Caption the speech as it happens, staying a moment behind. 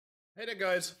Hey there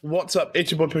guys, what's up? It's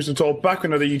your boy Pixel Talk, back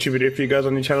with another YouTube video for you guys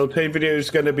on the channel. Today's video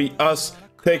is going to be us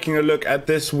taking a look at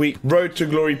this week's Road to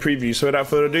Glory preview. So without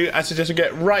further ado, I suggest we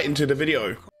get right into the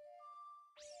video.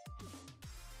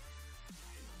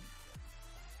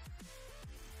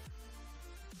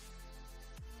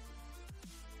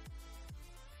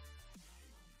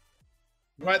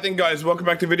 Right then guys, welcome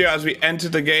back to the video as we enter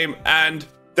the game, and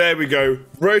there we go.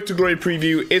 Road to Glory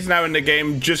preview is now in the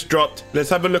game, just dropped. Let's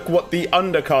have a look what the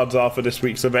undercards are for this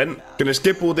week's event. Gonna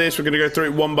skip all this, we're gonna go through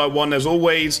it one by one as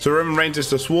always. So Roman Reigns is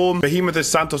the Swarm, Behemoth is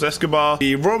Santos Escobar,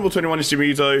 the Royal Rumble 21 is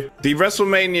Jimito, the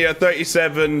WrestleMania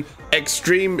 37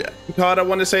 Extreme card, I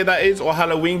want to say that is, or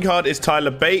Halloween card, is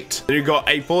Tyler Bate. Then we've got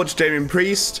a Forged Damien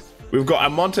Priest, we've got a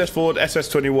Montez Ford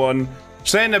SS21,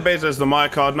 Shayna Baszler the Maya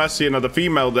card. Nice to see another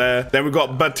female there. Then we've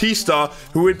got Batista,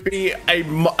 who would be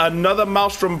another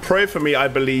Maelstrom Pro for me, I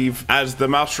believe, as the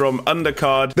Maelstrom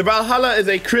undercard. The Valhalla is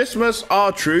a Christmas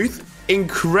R-Truth.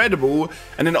 Incredible.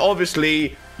 And then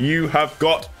obviously you have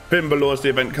got Balor as the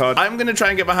event card. I'm going to try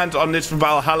and get my hands on this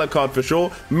Valhalla card for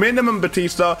sure. Minimum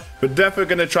Batista, but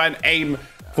definitely going to try and aim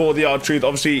for the R-Truth.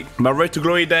 Obviously, my Road to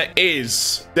Glory deck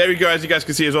is... There we go, as you guys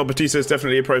can see as well, Batista is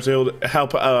definitely a pro, so he'll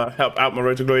help out my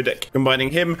Road to Glory deck, combining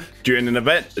him during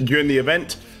the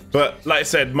event. But like I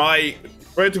said, my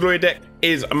Road to Glory deck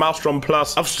is a Maelstrom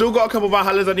Plus. I've still got a couple of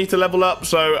Valhallas I need to level up,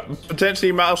 so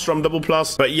potentially Maelstrom Double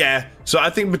Plus. But yeah, so I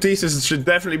think Batista should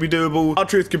definitely be doable.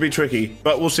 R-Truth could be tricky,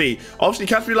 but we'll see. Obviously,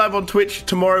 catch me live on Twitch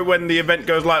tomorrow when the event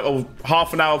goes live, or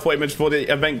half an hour, 40 minutes before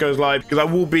the event goes live, because I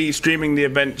will be streaming the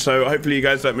event, so hopefully you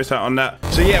guys don't miss out on that.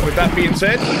 So yeah, with that being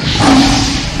said,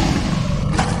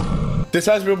 this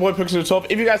has been your boy Pixel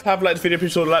Talk. If you guys have liked the video,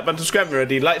 please hit the like button, subscribe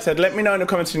already. Like I said, let me know in the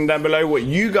comments down below what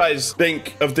you guys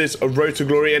think of this Road to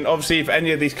Glory, and obviously if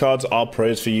any of these cards are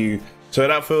pros for you. So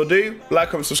without further ado, like,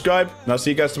 comment, subscribe, and I'll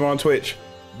see you guys tomorrow on Twitch.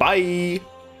 Bye!